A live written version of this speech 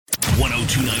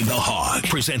1029 The Hog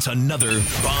presents another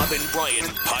Bob and Brian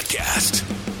podcast.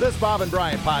 This Bob and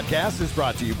Brian podcast is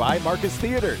brought to you by Marcus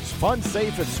Theaters. Fun,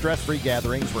 safe, and stress-free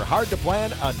gatherings were hard to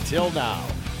plan until now.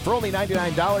 For only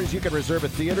 $99, you can reserve a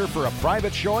theater for a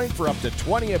private showing for up to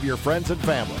 20 of your friends and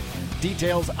family.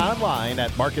 Details online at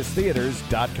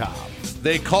marcustheaters.com.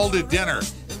 They called it dinner.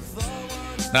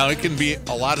 Now, it can be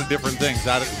a lot of different things.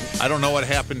 I don't know what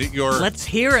happened at your... Let's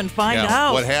hear and find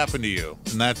out. What happened to you.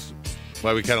 And that's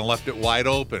why we kind of left it wide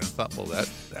open. I thought, well,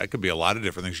 that could be a lot of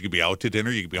different things. You could be out to dinner.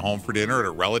 You could be home for dinner, at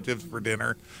a relative's for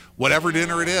dinner. Whatever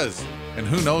dinner it is. And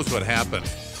who knows what happened.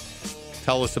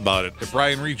 Tell us about it. If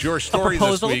Brian reads your story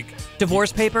this week...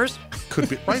 Divorce papers? Could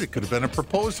be right. It could have been a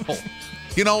proposal.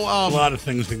 You know... a lot of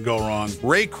things can go wrong.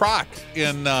 Ray Kroc,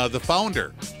 The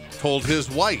Founder, told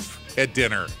his wife at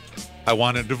dinner... I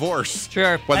want a divorce.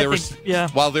 Sure.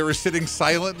 While they were sitting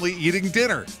silently eating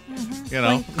dinner. Mm-hmm. You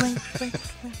know? Blink, blink,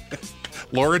 blink.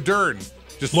 Laura Dern.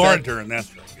 That's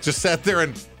right. Just sat there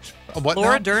and...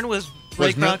 Laura Dern was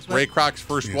Ray Kroc's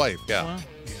first wife, yeah. Wow.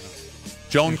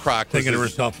 Joan Kroc. Thinking to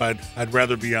herself, I'd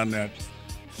rather be on that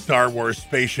Star Wars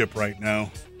spaceship right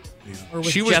now. Yeah. Or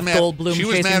with Jeff Goldblum she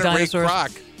was chasing mad at dinosaurs. Ray Kroc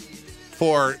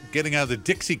for getting out of the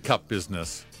Dixie Cup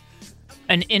business.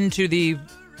 And into the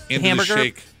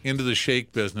hamburger? Into the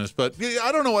shake business. But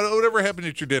I don't know whatever happened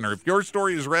at your dinner. If your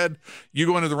story is read, you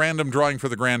go into the random drawing for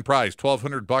the grand prize.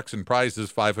 $1,200 in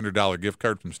prizes, $500 gift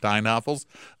card from Steinhoffels,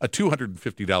 a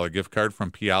 $250 gift card from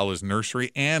Piala's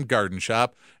Nursery and Garden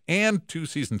Shop, and 2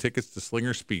 season tickets to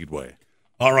Slinger Speedway.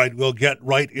 All right, we'll get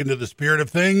right into the spirit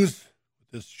of things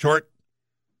with this short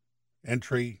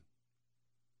entry.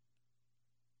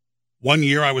 One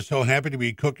year I was so happy to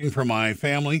be cooking for my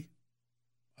family.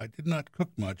 I did not cook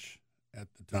much at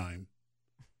the time.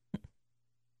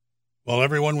 While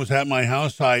everyone was at my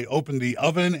house, I opened the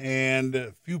oven and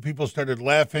a few people started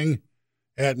laughing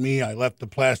at me. I left the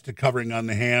plastic covering on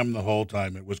the ham the whole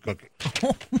time it was cooking.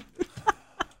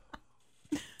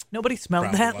 Nobody smelled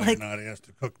Probably that? why Like, you're not asked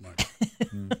to cook much.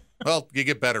 Well, you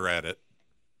get better at it.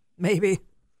 maybe.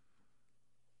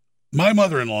 My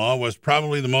mother-in-law was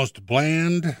probably the most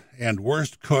bland and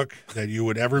worst cook that you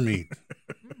would ever meet.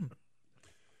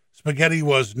 Spaghetti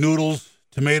was noodles,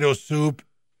 tomato soup,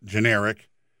 generic,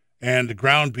 and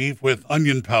ground beef with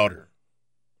onion powder.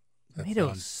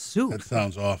 Tomato soup? That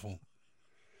sounds awful.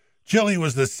 Chili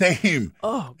was the same,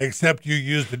 except you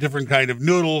used a different kind of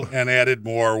noodle and added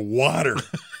more water.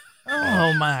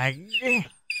 Oh, my God.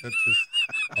 That just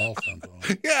all sounds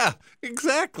awful. Yeah,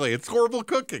 exactly. It's horrible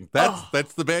cooking.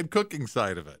 That's the bad cooking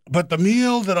side of it. But the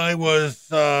meal that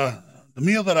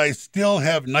I still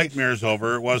have nightmares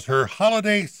over was her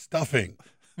holiday stuffing.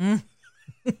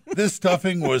 This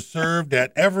stuffing was served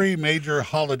at every major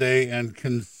holiday and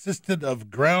consisted of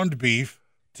ground beef,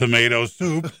 tomato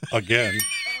soup, again.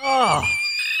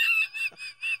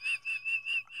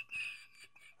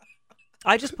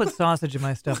 I just put sausage in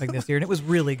my stuffing this year, and it was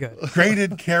really good.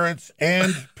 Grated carrots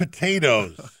and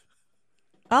potatoes.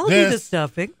 I'll do the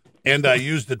stuffing. And I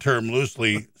use the term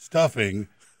loosely, stuffing,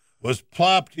 was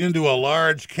plopped into a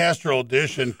large casserole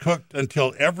dish and cooked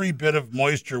until every bit of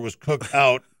moisture was cooked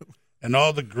out and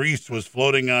all the grease was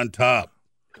floating on top.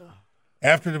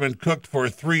 After it had been cooked for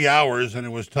 3 hours and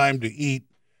it was time to eat,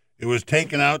 it was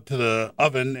taken out to the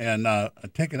oven and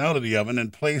taken out of the oven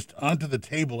and placed onto the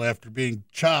table after being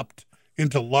chopped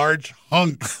into large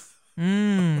hunks.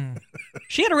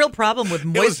 She had a real problem with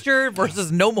moisture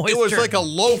versus no moisture. It was like a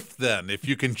loaf then, if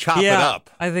you can chop it up.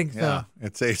 I think so. Yeah,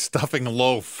 it's a stuffing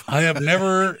loaf. I have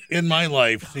never in my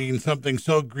life seen something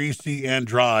so greasy and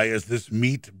dry as this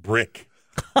meat brick.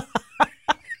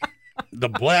 The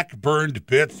black burned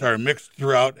bits are mixed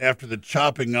throughout after the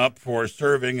chopping up for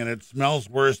serving, and it smells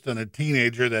worse than a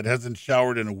teenager that hasn't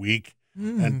showered in a week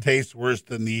and tastes worse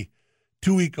than the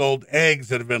 2-week-old eggs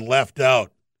that have been left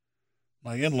out.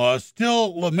 My in-laws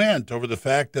still lament over the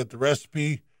fact that the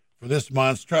recipe for this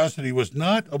monstrosity was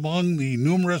not among the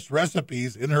numerous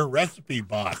recipes in her recipe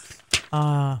box.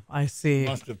 I see.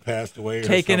 Must have passed away.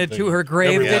 Taken it to her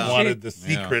grave, Everyone did she? wanted the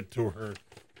secret to her.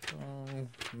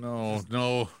 Oh,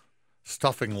 no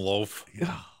stuffing loaf.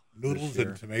 Noodles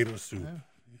and tomato soup.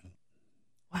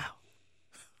 Wow.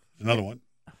 Another one.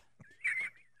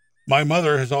 My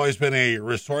mother has always been a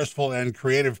resourceful and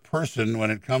creative person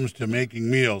when it comes to making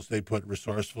meals. They put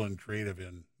resourceful and creative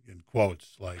in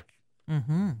quotes, like.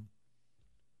 Mm-hmm.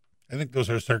 I think those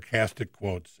are sarcastic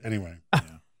quotes. Anyway.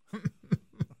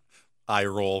 Eye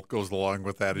roll goes along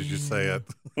with that as you say it.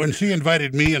 When she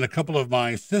invited me and a couple of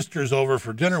my sisters over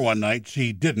for dinner one night,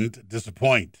 she didn't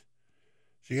disappoint.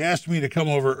 She asked me to come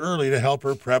over early to help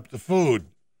her prep the food.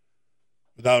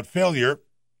 Without failure,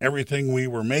 everything we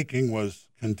were making was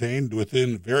contained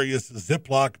within various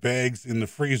Ziploc bags in the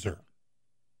freezer.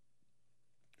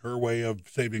 Her way of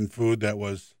saving food that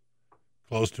was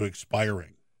close to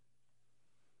expiring.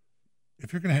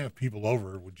 If you're going to have people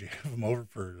over, would you have them over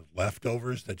for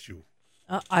leftovers that you...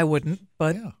 I wouldn't,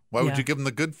 but Yeah. Why would you give them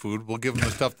the good food? We'll give them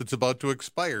the stuff that's about to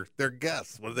expire. They're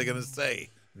guests. What are they going to say?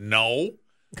 No.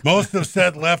 Most of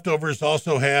said leftovers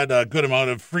also had a good amount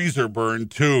of freezer burn,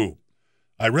 too.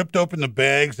 I ripped open the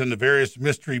bags, and the various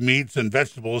mystery meats and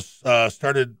vegetables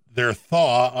started their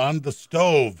thaw on the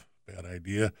stove. Bad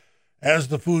idea. As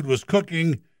the food was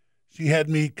cooking, she had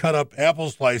me cut up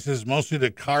apple slices, mostly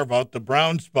to carve out the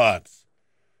brown spots.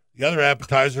 The other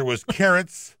appetizer was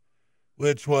carrots,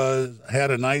 which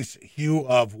had a nice hue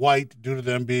of white due to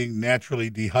them being naturally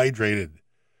dehydrated.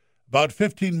 About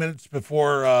 15 minutes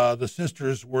before the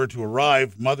sisters were to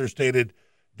arrive, Mother stated,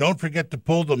 "Don't forget to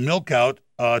pull the milk out,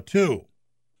 too."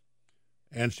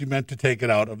 And she meant to take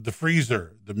it out of the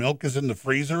freezer. The milk is in the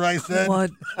freezer, I said.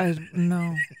 What?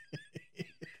 No.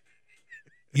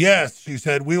 Yes, she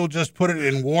said, "We will just put it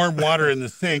in warm water in the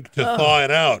sink to thaw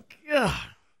it out."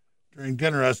 During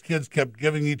dinner, us kids kept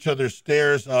giving each other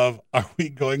stares of, "Are we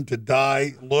going to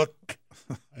die? Look."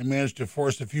 I managed to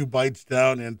force a few bites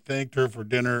down and thanked her for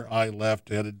dinner. I left,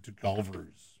 headed to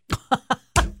Culver's.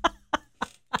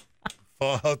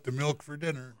 Thaw out the milk for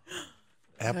dinner.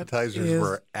 Appetizers is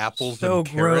were apples so and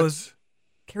carrots. gross.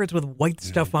 Carrots with white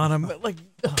stuff on them. Like,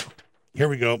 Here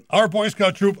we go. Our Boy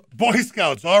Scout troop, Boy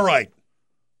Scouts, all right.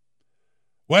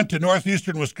 Went to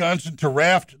northeastern Wisconsin to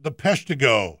raft the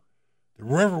Peshtigo. The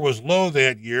river was low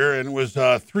that year, and it was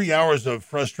 3 hours of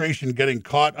frustration getting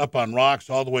caught up on rocks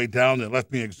all the way down that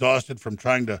left me exhausted from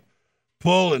trying to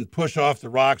pull and push off the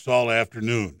rocks all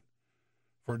afternoon.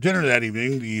 For dinner that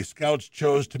evening, the Scouts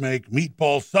chose to make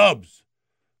meatball subs,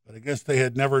 but I guess they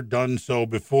had never done so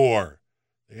before.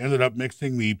 They ended up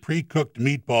mixing the pre-cooked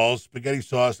meatballs, spaghetti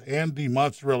sauce, and the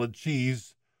mozzarella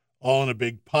cheese all in a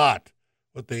big pot.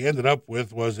 What they ended up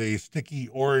with was a sticky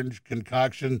orange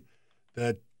concoction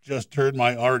that just turned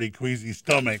my already queasy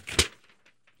stomach.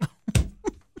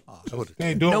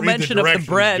 Hey, don't no read mention the of the directions,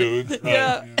 bread. dudes.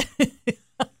 Yeah.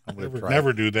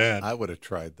 Never do that. I would have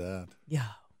tried that. yeah.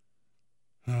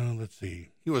 Let's see.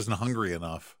 He wasn't hungry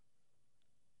enough.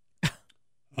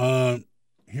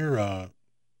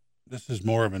 This is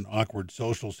more of an awkward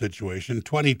social situation.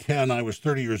 2010, I was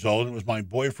 30 years old, and it was my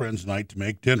boyfriend's night to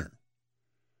make dinner.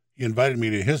 He invited me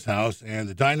to his house, and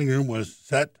the dining room was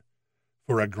set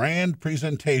for a grand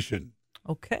presentation.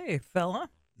 Okay, fella.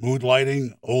 Mood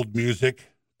lighting, old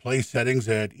music, place settings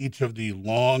at each of the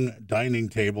long dining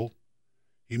table.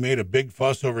 He made a big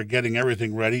fuss over getting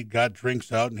everything ready, got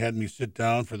drinks out, and had me sit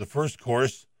down for the first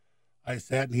course. I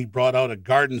sat, and he brought out a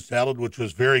garden salad, which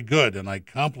was very good, and I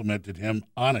complimented him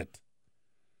on it.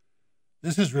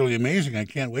 "This is really amazing. I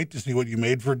can't wait to see what you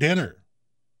made for dinner."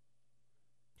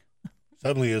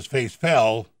 Suddenly his face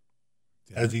fell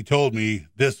as he told me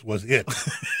this was it.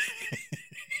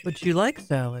 But you like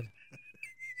salad.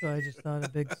 So I just thought a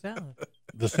big salad.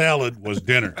 The salad was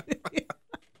dinner.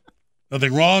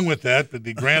 Nothing wrong with that, but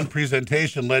the grand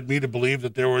presentation led me to believe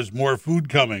that there was more food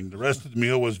coming. The rest of the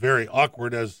meal was very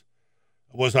awkward, as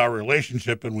was our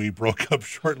relationship, and we broke up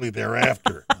shortly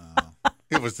thereafter.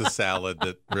 It was the salad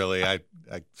that really I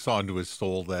saw into his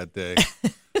soul that day.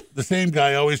 The same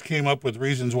guy always came up with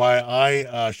reasons why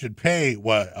I should pay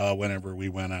whenever we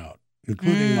went out,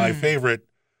 including my favorite,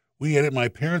 "We ate at my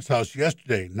parents' house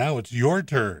yesterday. Now it's your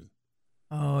turn."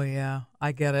 Oh, yeah.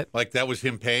 I get it. Like that was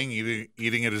him paying,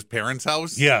 eating at his parents'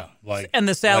 house? Yeah, like And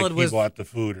the salad like was he bought the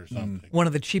food or something. one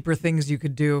of the cheaper things you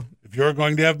could do. If you're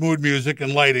going to have mood music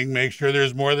and lighting, make sure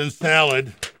there's more than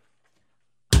salad.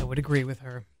 I would agree with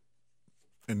her.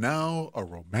 And now a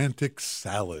romantic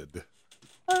salad.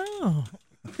 Oh.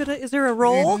 Is there a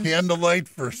roll? Candlelight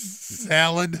for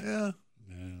salad. Yeah.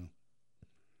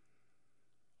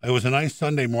 It was a nice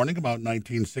Sunday morning, about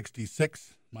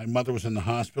 1966. My mother was in the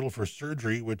hospital for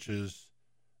surgery, which is,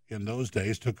 in those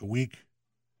days, took a week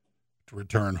to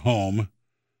return home.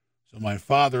 So my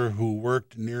father, who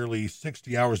worked nearly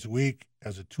 60 hours a week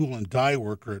as a tool and die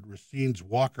worker at Racine's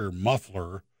Walker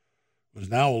Muffler, was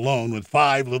now alone with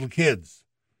 5 little kids.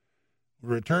 We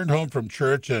returned home from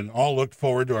church and all looked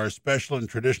forward to our special and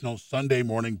traditional Sunday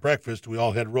morning breakfast we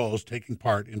all had roles taking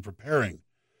part in preparing.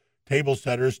 Table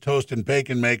setters, toast and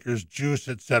bacon makers, juice,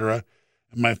 etc.,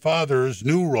 and my father's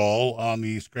new role on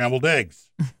the scrambled eggs.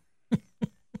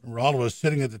 We're all of us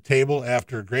sitting at the table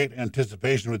after great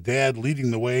anticipation with Dad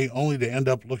leading the way, only to end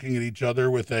up looking at each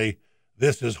other with a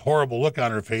 "this is horrible" look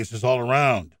on our faces all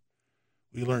around.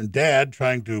 We learned Dad,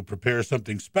 trying to prepare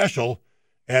something special,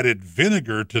 added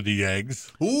vinegar to the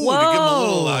eggs. Ooh, to give them a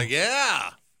little,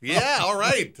 yeah, all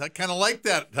right. I kind of like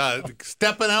that.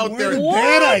 Stepping out Where there. did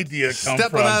that idea come Stepping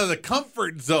from? out of the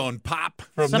comfort zone, Pop.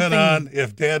 From then on,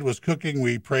 if Dad was cooking,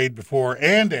 we prayed before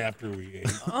and after we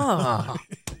ate. Oh.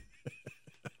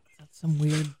 That's some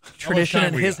weird tradition time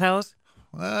in we his house.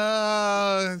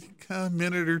 A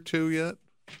minute or two yet.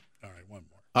 All right, one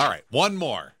more. All right, one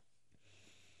more.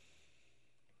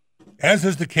 As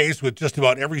is the case with just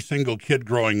about every single kid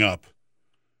growing up,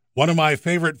 one of my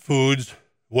favorite foods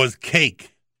was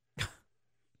cake.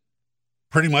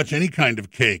 Pretty much any kind of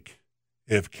cake.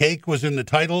 If cake was in the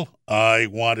title, I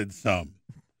wanted some.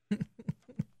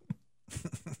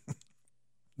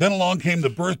 Then along came the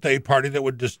birthday party that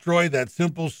would destroy that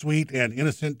simple, sweet, and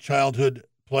innocent childhood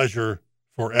pleasure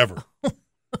forever.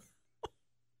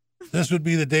 This would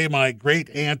be the day my great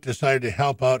aunt decided to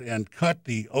help out and cut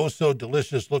the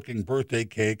oh-so-delicious-looking birthday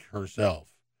cake herself.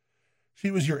 She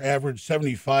was your average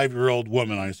 75-year-old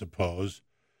woman, I suppose.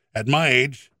 At my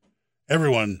age,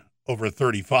 everyone over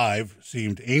 35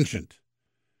 seemed ancient.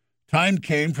 Time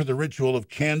came for the ritual of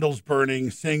candles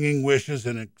burning, singing wishes,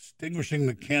 and extinguishing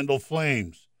the candle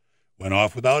flames. Went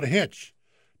off without a hitch.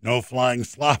 No flying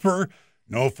slobber,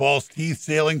 no false teeth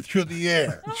sailing through the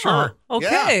air. Sure.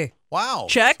 Okay. Yeah. Wow.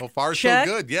 Check. So far, Check.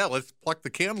 so good. Yeah, let's pluck the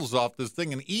candles off this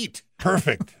thing and eat.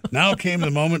 Perfect. Now came the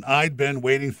moment I'd been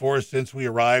waiting for since we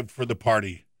arrived for the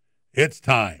party. It's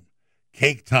time.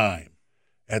 Cake time.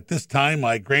 At this time,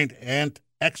 my great aunt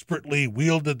expertly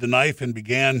wielded the knife and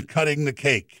began cutting the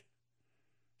cake.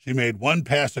 She made one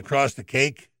pass across the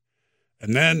cake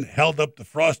and then held up the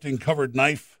frosting-covered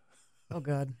knife. Oh,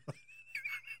 God.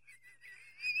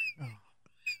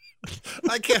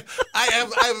 I can't. I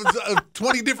have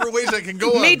 20 different ways I can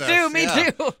go on Me this. too. Me Yeah.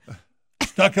 too.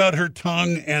 Stuck out her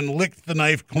tongue and licked the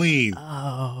knife clean.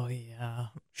 Oh, yeah.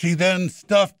 She then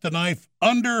stuffed the knife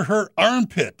under her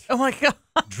armpit, Oh, my God.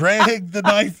 dragged the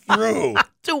knife through,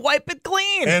 To wipe it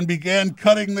clean. and began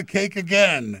cutting the cake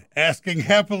again, asking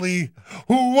happily,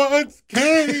 "Who wants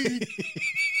cake?"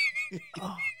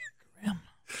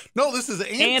 No, this is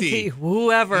Auntie, Auntie.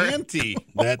 whoever. Auntie.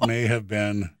 That may have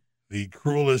been the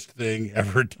cruelest thing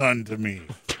ever done to me.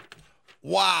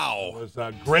 Wow. Was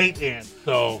a great aunt,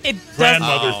 so It does-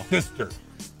 grandmother's Oh. sister.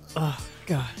 Oh,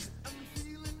 God.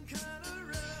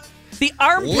 The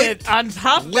armpit Licked. on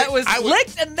top that was I was-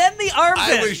 licked, and then the armpit.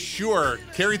 I was sure.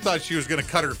 Carrie thought she was going to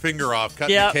cut her finger off,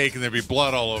 cutting Yep. the cake, and there'd be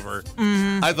blood all over.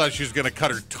 I thought she was going to cut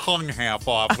her tongue half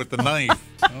off with the knife,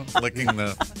 licking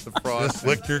the frost. Just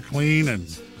licked her clean and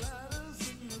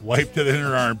wiped it in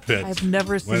her armpit. I've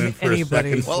never Went seen in for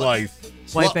anybody a second slice.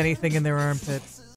 wipe Well- anything in their armpits.